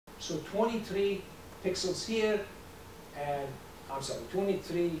So 23 pixels here, and I'm sorry,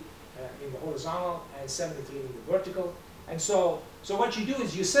 23 in the horizontal and 73 in the vertical. And so what you do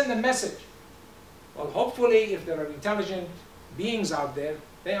is you send a message. Well, hopefully, if there are intelligent beings out there,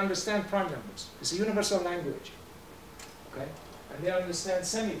 they understand prime numbers. It's a universal language, okay? And they understand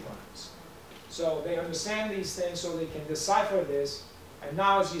semi-primes. So they understand these things so they can decipher this. And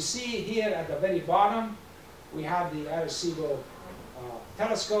now, as you see here at the very bottom, we have the Arecibo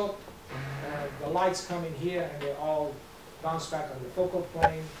telescope. The lights come in here, and they all bounce back on the focal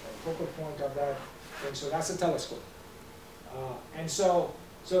plane, or focal point of that thing. So that's a telescope. And so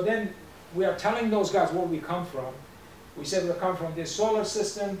then we are telling those guys where we come from. We said we come from this solar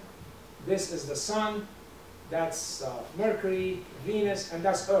system. This is the sun. That's Mercury, Venus, and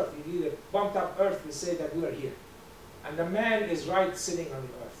that's Earth. You either bumped up Earth to say that we are here. And the man is right sitting on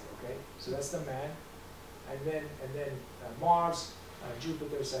the Earth, okay? So that's the man. And then Mars,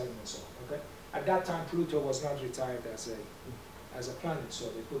 Jupiter, Saturn, and so on, okay? At that time, Pluto was not retired as a planet, so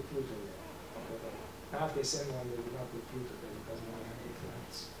they put Pluto there. Okay? Now if they send one, they will not put Pluto there because now we have 8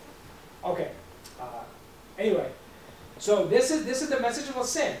 planets. Okay. Anyway, so this is the message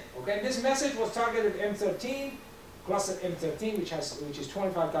was sent. Okay, this message was targeted at M13, cluster M13, which is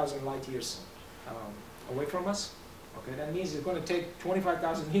 25,000 light years away from us. Okay, that means it's going to take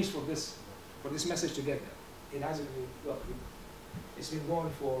 25,000 years for this message to get there. It hasn't. Look, it's been going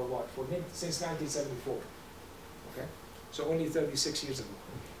for what? Since 1974. Okay, so only 36 years ago.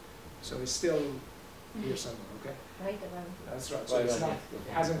 So it's still here somewhere. Okay. Right around. That's right. So it's not.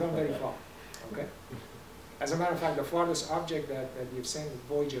 It hasn't gone very far. Okay. As a matter of fact, the farthest object that we've sent is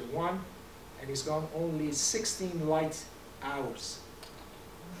Voyager 1, and it's gone only 16 light hours.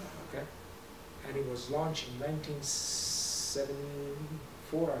 Okay, and it was launched in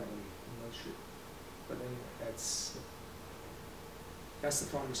 1974, I believe. I'm not sure, but anyway, that's the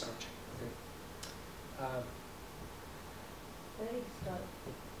farthest object. Okay. Very stark.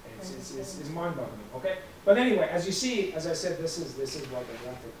 It's mind-boggling. Okay, but anyway, as you see, as I said, this is what the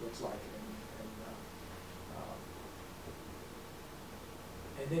graphic looks like.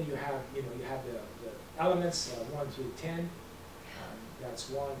 And then you have the elements 1 through 10. That's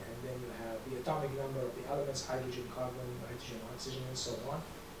 1, and then you have the atomic number of the elements: hydrogen, carbon, nitrogen, oxygen, and so on,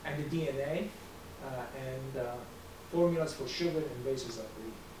 and the DNA, and formulas for sugar and bases of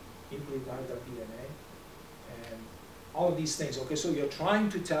the nucleotide of DNA, and all of these things. Okay, so you're trying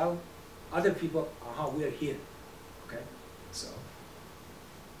to tell other people how we're here. Okay, so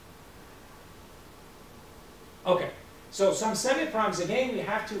okay. So some semi-primes, again, we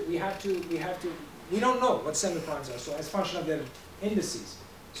don't know what semi-primes are, so as a function of their indices.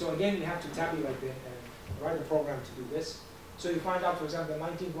 So again, we have to tabulate them and write a program to do this. So you find out, for example, the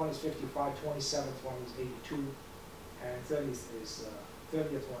 19th one is 55, 27th one is 82, and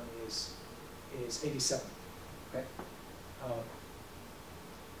 30th one is 87. Okay.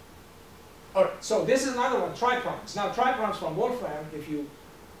 All right. So this is another one, triprimes. Now triprimes from Wolfram, if you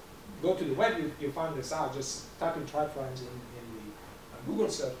go to the web, you find this out. Just type in triprimes in the Google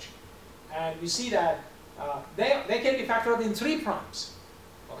search, and you see that they can be factored in 3 primes.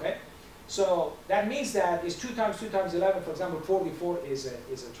 Okay, so that means that is 2 times 2 times 11. For example, 44 is a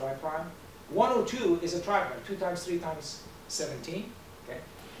triprime. 102 is a triprime. 2 times 3 times 17. Okay.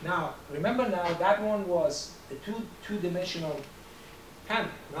 Now remember, that one was a two-dimensional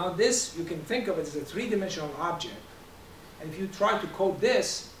panel. Now this you can think of it as a 3-dimensional object, and if you try to code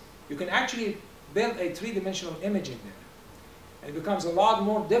this, you can actually build a 3-dimensional image in there. And it becomes a lot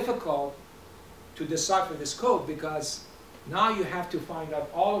more difficult to decipher this code because now you have to find out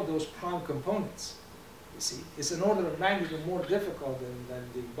all of those prime components. You see, it's an order of magnitude more difficult than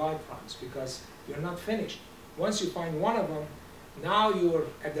the biprimes because you're not finished. Once you find one of them, now you're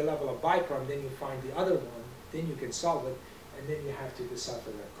at the level of biprime, then you find the other one, then you can solve it, and then you have to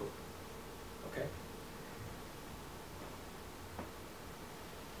decipher that code. Okay?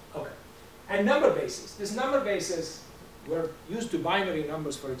 Okay, and number bases. These number bases were used to binary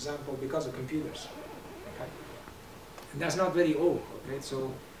numbers, for example, because of computers. Okay, and that's not very old. Okay,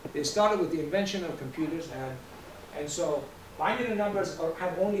 so they started with the invention of computers, and so binary numbers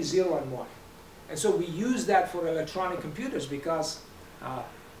have only 0 and 1, and so we use that for electronic computers because a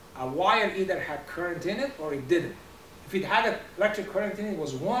wire either had current in it or it didn't. If it had an electric current in it, it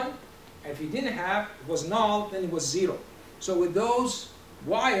was 1, and if it didn't have, it was null, then it was 0. So with those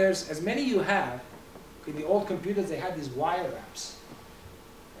wires, as many you have, in the old computers, they had these wire wraps.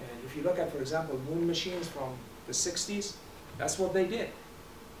 And if you look at, for example, moon machines from the 60s, that's what they did.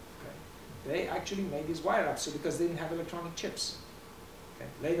 Okay? They actually made these wire wraps because they didn't have electronic chips. Okay?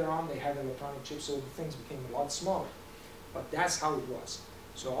 Later on, they had electronic chips, so the things became a lot smaller. But that's how it was.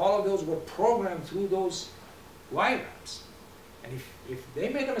 So all of those were programmed through those wire wraps. And if they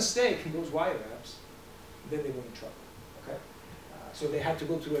made a mistake in those wire wraps, then they were in trouble. Okay? So they had to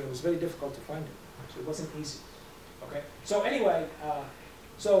go through it. It was very difficult to find them. So it wasn't easy. Okay? So anyway,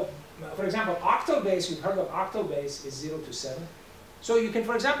 for example, octal base, you've heard of octal base, is 0 to 7. So you can,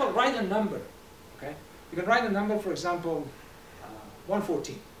 for example, write a number. Okay? You can write a number, for example,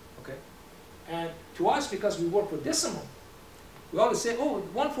 114. Okay? And to us, because we work with decimal, we always say, oh,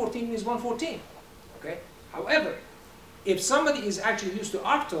 114 means 114. Okay? However, if somebody is actually used to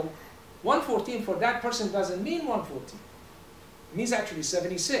octal, 114 for that person doesn't mean 114. It means actually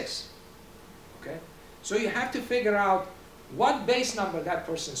 76. Okay? So you have to figure out what base number that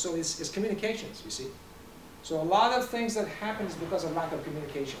person, so it's communications, you see. So a lot of things that happen is because of lack of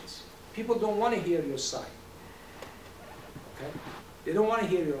communications. People don't want to hear your side. Okay? They don't want to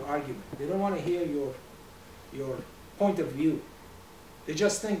hear your argument. They don't want to hear your point of view. They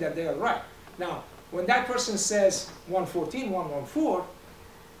just think that they are right. Now, when that person says 114, 114,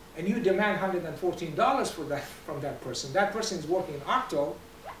 and you demand $114 from that person is working in octal,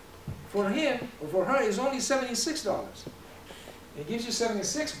 for him or for her is only $76. It gives you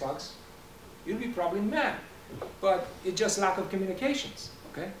 76 bucks, you'll be probably mad. But it's just lack of communications.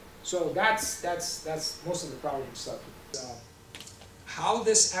 Okay? So that's most of the problem stuff. How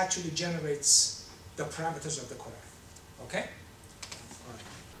this actually generates the parameters of the Quran. Okay? All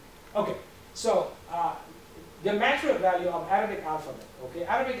right. Okay. So the gematria value of Arabic alphabet. Okay,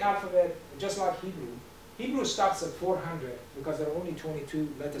 Arabic alphabet, just like Hebrew starts at 400 because there are only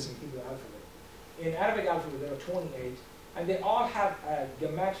 22 letters in Hebrew alphabet. In Arabic alphabet, there are 28, and they all have a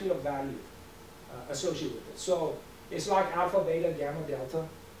gematria value associated with it. So it's like alpha, beta, gamma, delta.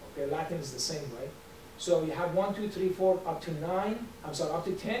 Okay, Latin is the same way. So you have 1, 2, 3, 4, up to 9. I'm sorry, up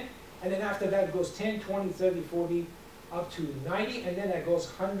to 10, and then after that it goes 10, 20, 30, 40, up to 90, and then it goes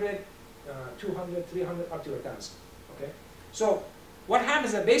 100. 200, 300, up to 1,000. Okay? So what happens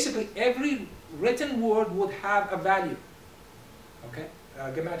is that basically every written word would have a value. Okay?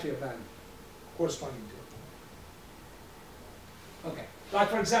 Gematria value corresponding to it. Okay. Like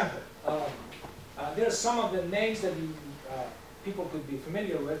for example, there are some of the names that people could be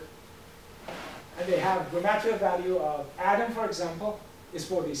familiar with. And they have gematria value of Adam, for example, is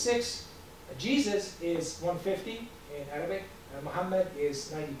 46. Jesus is 150 in Arabic. Muhammad is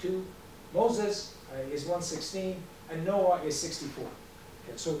 92. Moses is 116, and Noah is 64.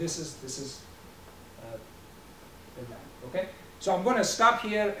 Okay, so this is the map. Okay, so I'm going to stop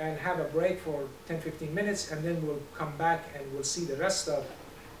here and have a break for 10-15 minutes, and then we'll come back and we'll see the rest of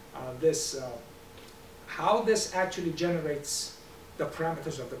this, how this actually generates the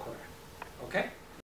parameters of the Quran. Okay.